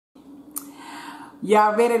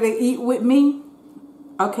Y'all ready to eat with me?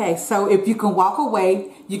 Okay, so if you can walk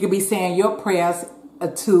away, you can be saying your prayers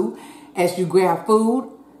too as you grab food,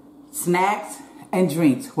 snacks, and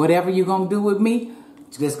drinks. Whatever you're going to do with me,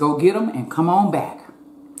 just go get them and come on back.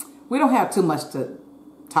 We don't have too much to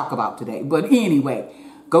talk about today, but anyway,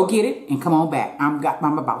 go get it and come on back. I'm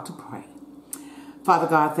about to pray. Father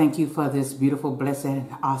God, thank you for this beautiful, blessed,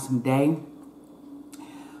 awesome day.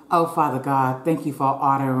 Oh, Father God, thank you for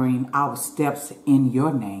ordering our steps in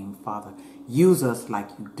your name, Father. Use us like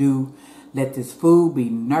you do. Let this food be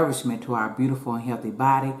nourishment to our beautiful and healthy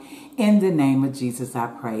body. In the name of Jesus, I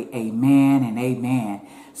pray. Amen and amen.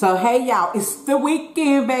 So, hey, y'all, it's the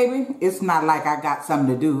weekend, baby. It's not like I got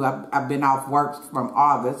something to do. I've been off work from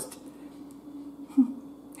August.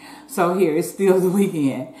 So here, it's still the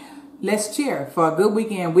weekend. Let's cheer for a good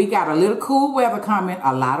weekend. We got a little cool weather coming,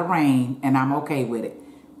 a lot of rain, and I'm okay with it.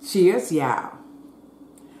 Cheers, y'all.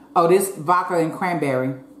 Oh, this vodka and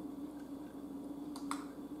cranberry.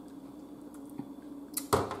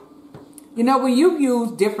 You know, when you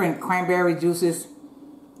use different cranberry juices,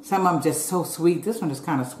 some of them just so sweet. This one is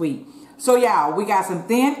kind of sweet. So, y'all, we got some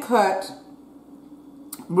thin cut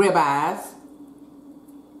ribeyes.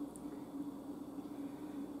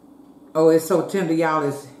 Oh, it's so tender,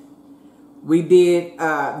 y'all. We did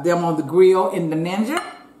them on the grill in the Ninja.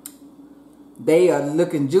 They are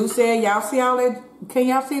looking juicy. Y'all see all that? Can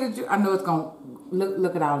y'all see the juice? I know it's going to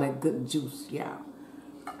look at all that good juice. Yeah.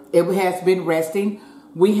 It has been resting.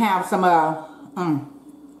 We have some,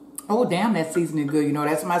 oh, damn, that seasoning good. You know,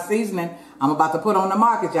 that's my seasoning I'm about to put on the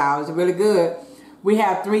market, y'all. It's really good. We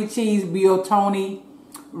have 3 cheese biotoni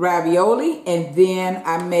ravioli. And then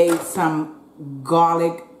I made some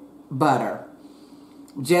garlic butter.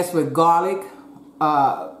 Just with garlic,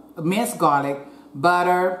 minced garlic,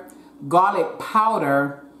 butter, garlic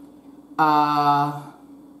powder,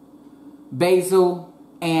 basil,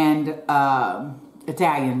 and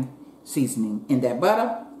Italian seasoning in that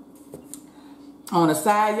butter. On the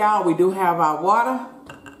side, y'all, we do have our water.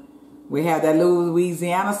 We have that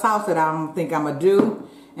Louisiana sauce that I don't think I'm going to do.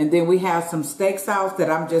 And then we have some steak sauce that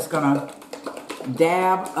I'm just going to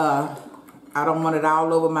dab. I don't want it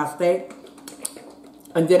all over my steak.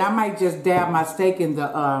 And then I might just dab my steak in the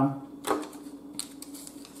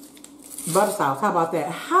butter sauce. How about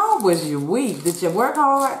that? How was your week? Did you work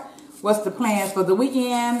hard? What's the plans for the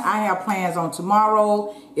weekend? I have plans on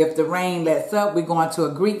tomorrow. If the rain lets up, we're going to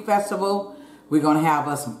a Greek festival. We're going to have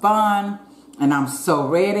us some fun. And I'm so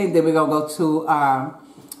ready. Then we're going to go to,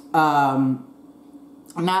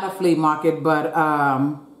 not a flea market, but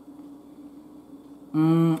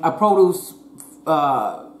a produce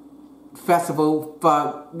festival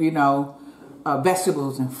for, you know,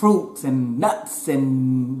 vegetables and fruits and nuts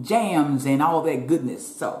and jams and all that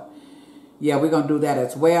goodness. So, yeah, we're going to do that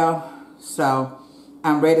as well. So,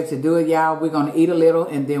 I'm ready to do it, y'all. We're going to eat a little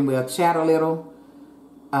and then we'll chat a little.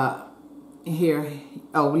 Here.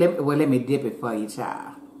 Oh, let me dip it for you,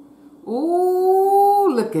 child.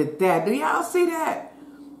 Ooh, look at that. Do y'all see that?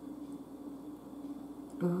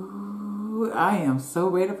 Ooh, I am so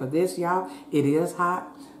ready for this, y'all. It is hot.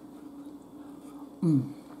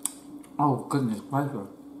 Oh, goodness gracious.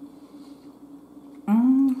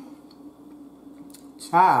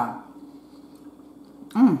 Child.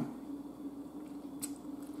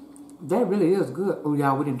 That really is good. Oh,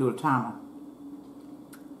 y'all, we didn't do the timer.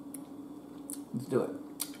 Let's do it.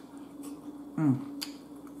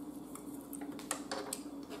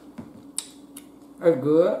 That's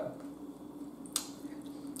good.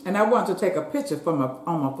 And I want to take a picture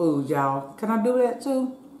on my food, y'all. Can I do that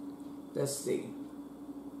too? Let's see.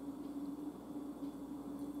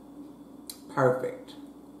 Perfect.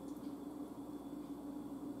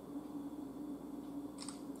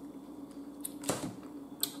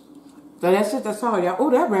 So that's it. That's all, y'all.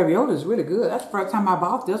 Oh, that ravioli is really good. That's the first time I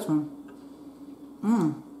bought this one.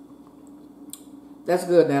 That's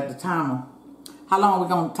good at the timer. How long we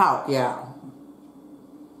gonna talk, y'all?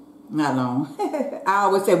 Not long. I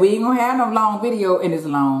always say we ain't gonna have no long video, and it's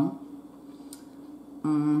long.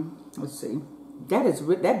 Let's see.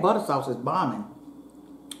 That butter sauce is bombing.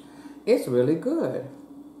 It's really good.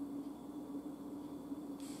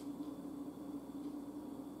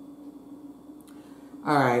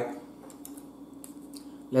 All right.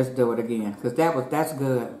 Let's do it again, cause that's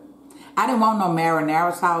good. I didn't want no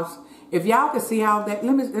marinara sauce. If y'all can see how that,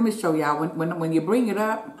 let me show y'all. When you bring it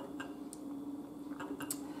up,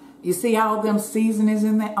 you see all them seasonings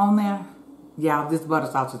on there. Y'all, this butter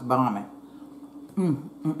sauce is bombing.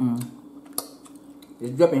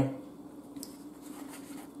 It's dripping.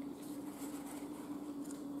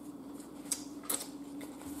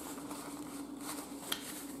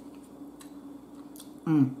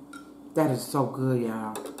 That is so good,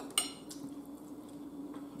 y'all.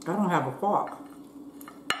 I don't have a fork.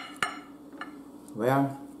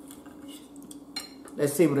 Well,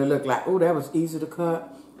 let's see what it looked like. Oh, that was easy to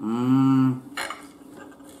cut.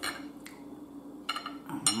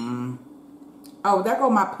 Oh, there go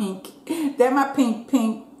my pink. That my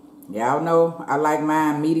pink. Y'all know I like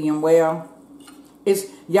mine medium well.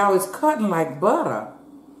 Y'all, it's cutting like butter.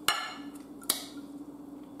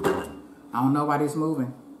 I don't know why this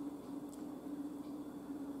moving.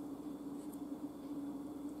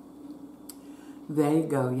 There you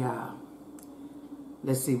go, y'all.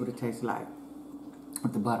 Let's see what it tastes like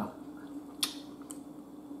with the butter.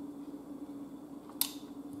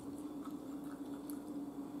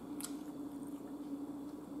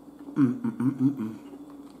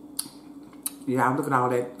 Yeah, look at all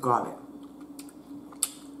that garlic.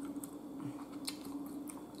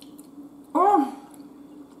 Oh,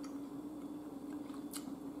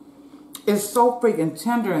 it's so freaking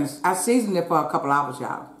tender, and I seasoned it for a couple hours,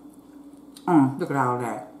 y'all. Look at all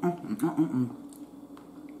that.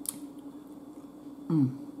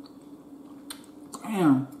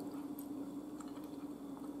 Damn.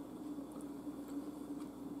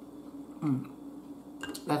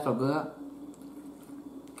 That's so good.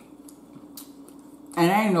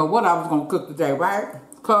 And I didn't know what I was gonna cook today, right?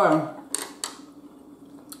 Cause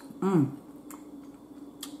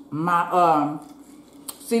my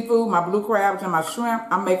seafood, my blue crabs and my shrimp,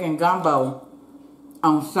 I'm making gumbo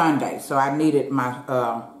on Sunday. So I needed my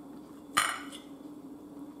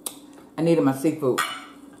seafood.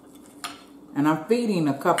 And I'm feeding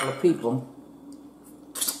a couple of people.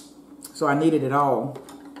 So I needed it all.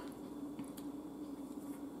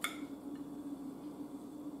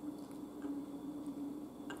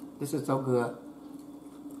 This is so good.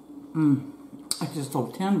 It's just so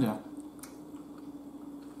tender.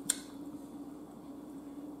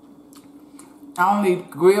 I only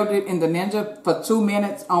grilled it in the Ninja for 2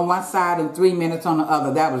 minutes on one side and 3 minutes on the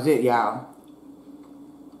other. That was it, y'all.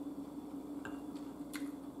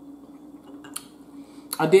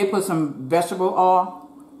 I did put some vegetable oil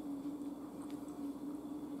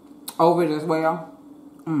over it as well.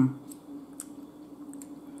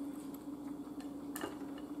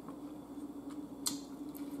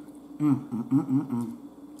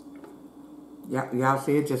 Y'all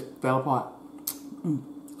see it just fell apart.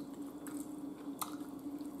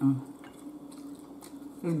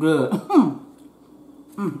 It's good.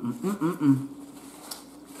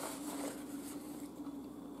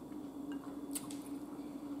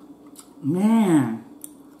 Man,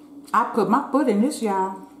 I put my foot in this,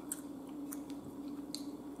 y'all.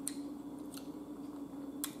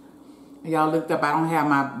 Y'all looked up, I don't have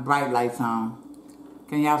my bright lights on.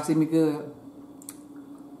 Can y'all see me good?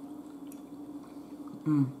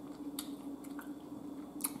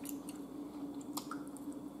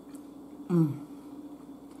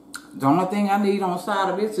 The only thing I need on the side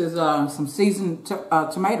of this is some seasoned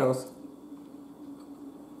tomatoes.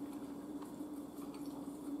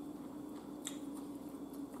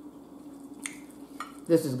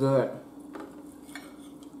 This is good.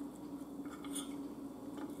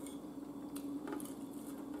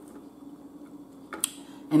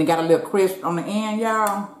 And it got a little crisp on the end,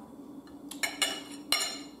 y'all.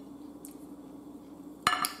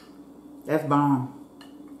 That's bomb.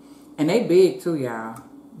 And they big too, y'all.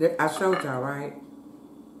 I showed y'all, right?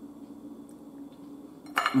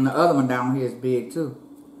 And the other one down here is big too.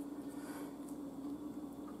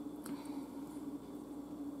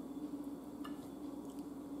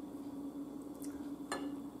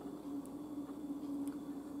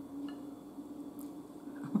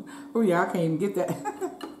 Oh, y'all can't even get that.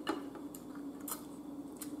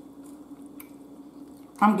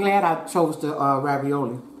 I'm glad I chose the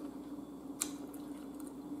ravioli.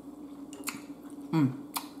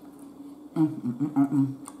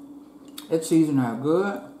 It's seasoned out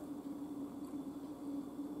good.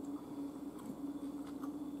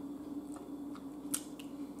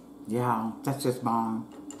 Yeah, that's just bomb.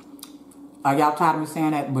 Y'all tired of me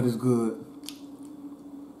saying that, but it's good.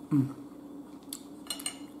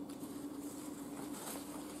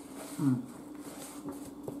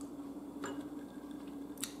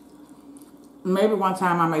 Maybe one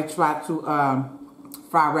time I may try to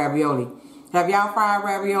fry ravioli. Have y'all fried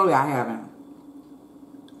ravioli? I haven't.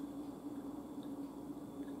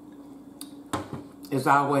 It's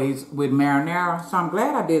always with marinara, so I'm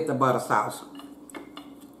glad I did the butter sauce.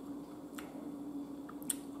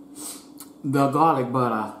 The garlic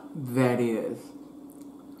butter, that is.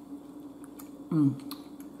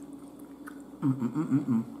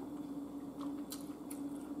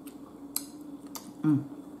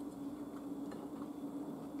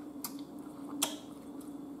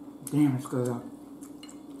 Damn, it's good.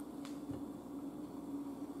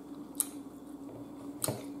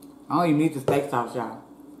 I don't even need the steak sauce, y'all.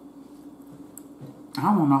 I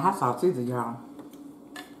don't want no hot sauce either, y'all.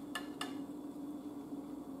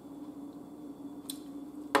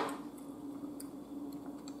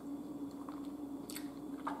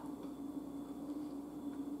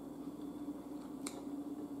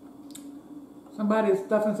 Somebody is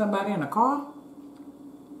stuffing somebody in a car?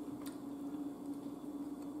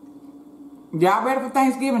 Y'all ready for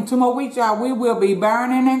Thanksgiving? 2 more weeks, y'all. We will be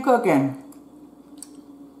burning and cooking.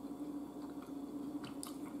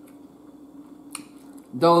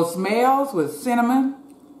 Those smells with cinnamon,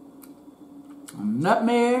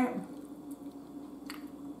 nutmeg,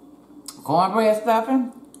 cornbread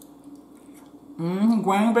stuffing,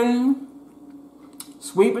 green beans,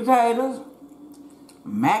 sweet potatoes,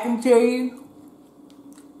 mac and cheese.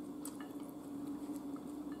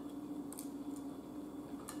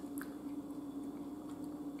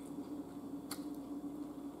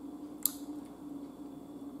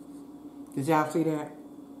 Did y'all see that?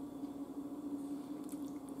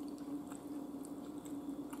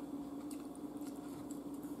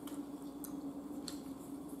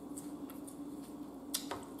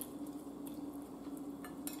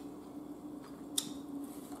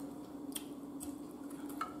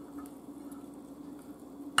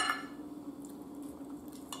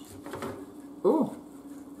 Ooh.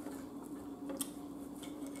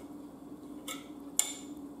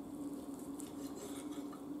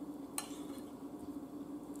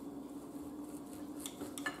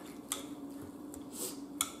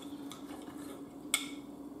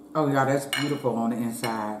 Oh, y'all, that's beautiful on the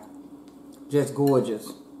inside. Just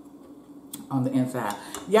gorgeous on the inside.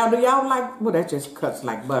 Y'all, do y'all like, well, that just cuts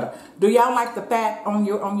like butter. Do y'all like the fat on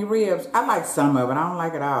your ribs? I like some of it. I don't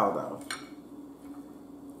like it all, though.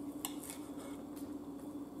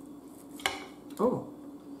 Oh,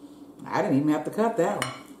 I didn't even have to cut that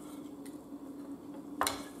one.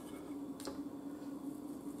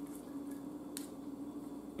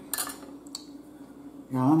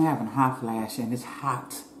 Y'all, I'm having a hot flash and it's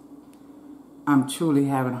hot. I'm truly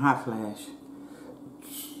having a hot flash.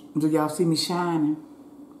 Do y'all see me shining?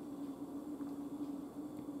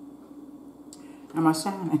 Am I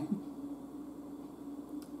shining?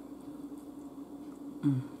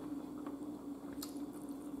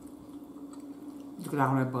 Look at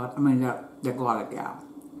all that butter. I mean, that garlic, y'all.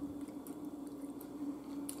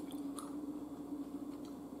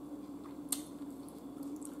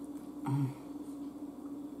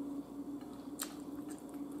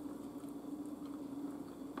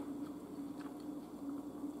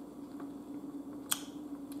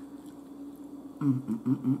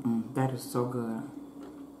 That is so good.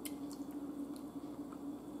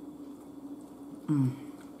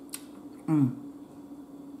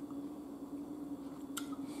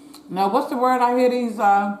 Now, what's the word I hear these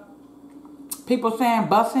people saying?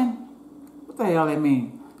 Bussing? What the hell that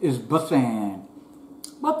mean? It's bussing.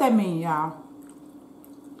 What that mean, y'all?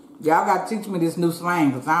 Y'all got to teach me this new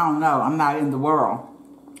slang, because I don't know. I'm not in the world.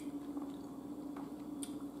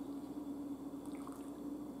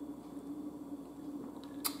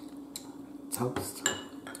 Toast.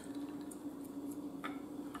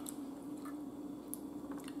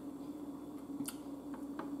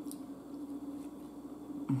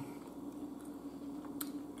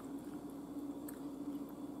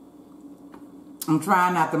 I'm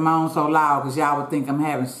trying not to moan so loud because y'all would think I'm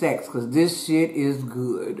having sex, because this shit is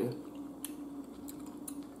good.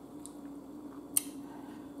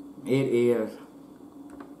 It is.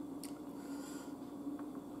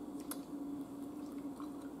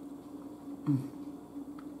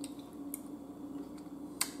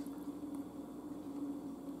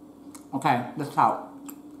 Okay, let's talk.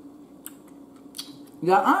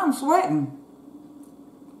 Yeah, I'm sweating.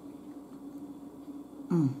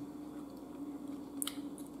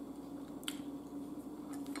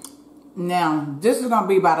 Now, this is going to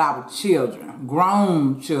be about our children.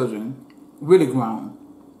 Grown children. Really grown.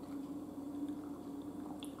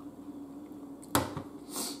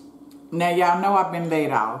 Now, y'all know I've been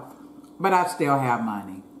laid off, but I still have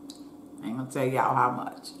money. I ain't going to tell y'all how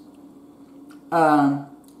much.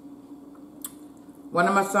 One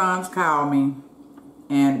of my sons called me,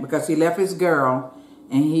 and because he left his girl,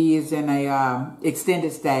 and he is in a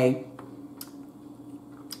extended stay.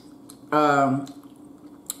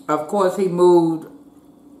 Of course, he moved,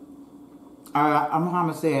 I'm going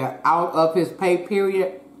to say, out of his pay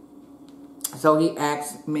period. So he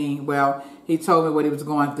asked me, well, he told me what he was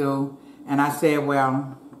going through. And I said,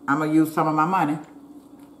 well, I'm going to use some of my money.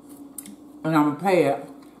 And I'm going to pay it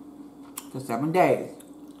for 7 days.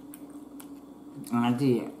 And I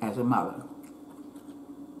did as a mother.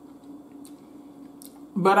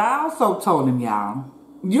 But I also told him, y'all,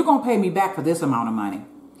 you're going to pay me back for this amount of money.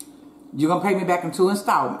 You're going to pay me back in 2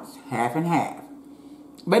 installments, half and half.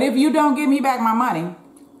 But if you don't give me back my money,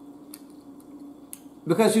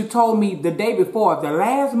 because you told me the day before, the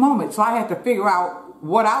last moment, so I had to figure out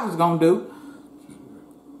what I was going to do.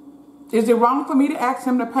 Is it wrong for me to ask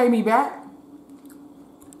him to pay me back?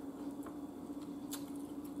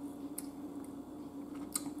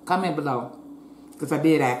 Comment below, because I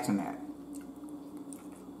did ask him that.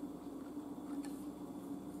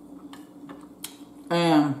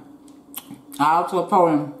 And I also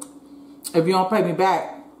told him, if you don't pay me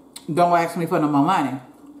back, don't ask me for no more money.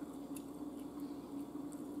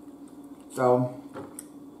 So,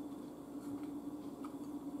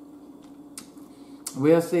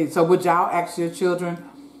 we'll see. So, would y'all ask your children?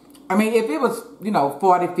 I mean, if it was, you know,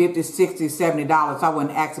 $40, $50, $60, $70, I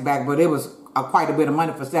wouldn't ask it back, but it was quite a bit of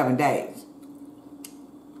money for 7 days.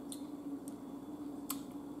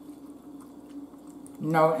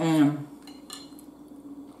 No, and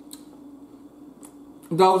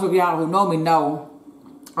those of y'all who know me know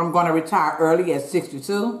I'm going to retire early at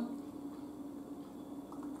 62.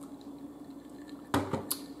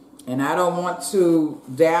 And I don't want to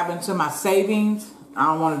dab into my savings. I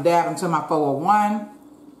don't want to dab into my 401.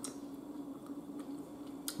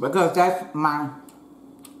 Because that's my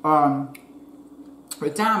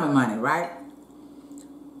retirement money, right?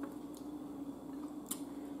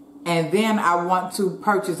 And then I want to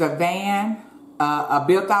purchase a van, a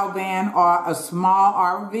built-out van, or a small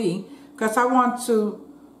RV, because I want to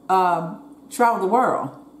travel the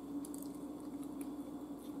world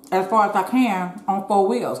as far as I can on 4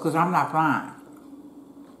 wheels, because I'm not flying.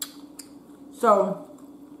 So,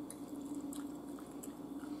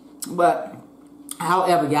 but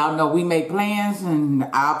however, y'all know we make plans, and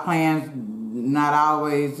our plans not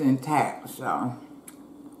always intact. So,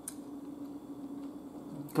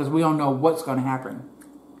 because we don't know what's going to happen.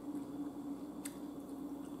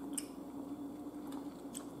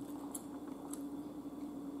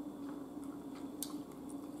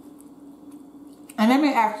 And let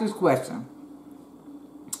me ask this question.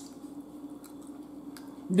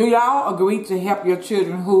 Do y'all agree to help your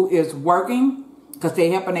children who is working because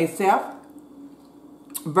they're helping themselves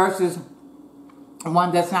versus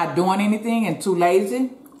one that's not doing anything and too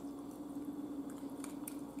lazy?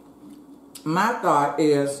 My thought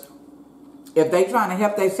is, if they trying to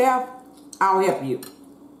help themselves, I'll help you.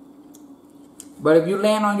 But if you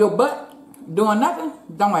laying on your butt doing nothing,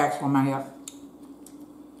 don't ask for my help.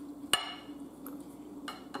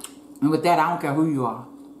 And with that, I don't care who you are.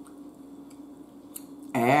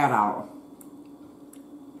 At all.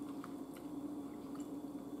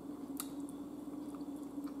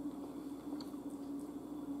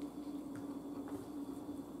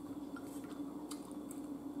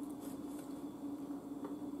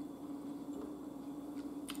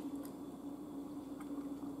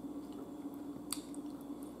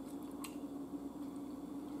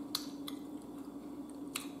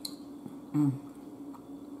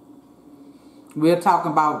 We're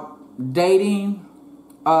talking about dating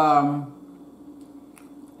in a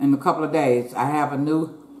couple of days. I have a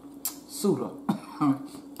new suitor.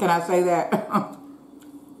 Can I say that?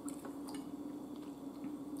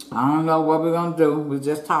 I don't know what we're going to do. We're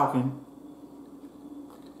just talking.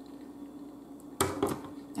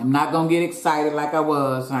 I'm not going to get excited like I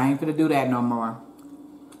was. I ain't finna do that no more.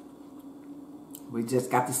 We just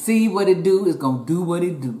got to see what it do. It's going to do what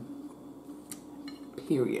it do.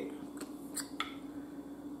 Period.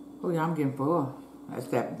 Oh yeah, I'm getting full. That's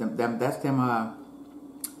that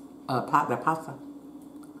pasta.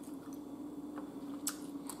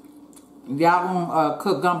 Y'all gonna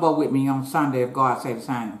cook gumbo with me on Sunday if God say the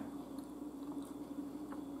same.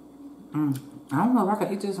 I don't know if I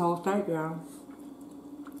can eat this whole steak, y'all.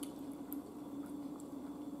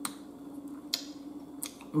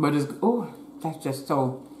 But it's, oh, that's just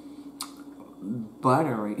so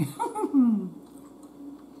buttery.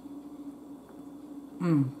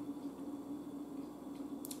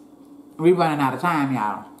 We running out of time,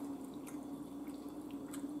 y'all.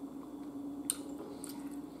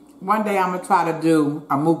 One day I'm going to try to do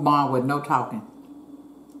a mukbang with no talking.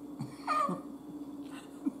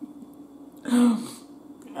 I'm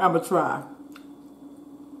going to try.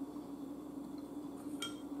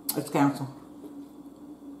 Let's cancel.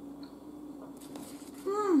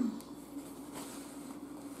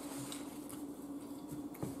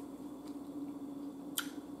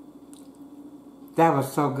 That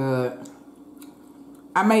was so good.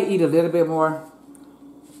 I may eat a little bit more.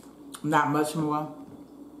 Not much more.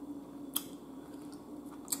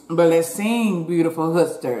 But let's sing, beautiful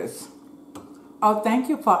hoodsters. Oh, thank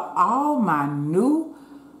you for all my new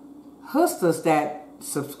hoodsters that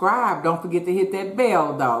subscribe. Don't forget to hit that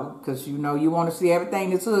bell, though, because you know you want to see everything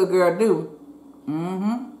this hood girl do.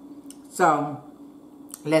 So,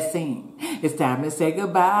 let's sing. It's time to say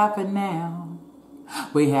goodbye for now.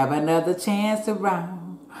 We have another chance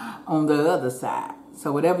around on the other side.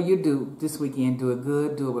 So whatever you do this weekend, do it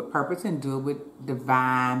good, do it with purpose, and do it with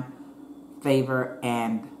divine favor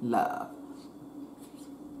and love.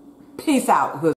 Peace out, hood.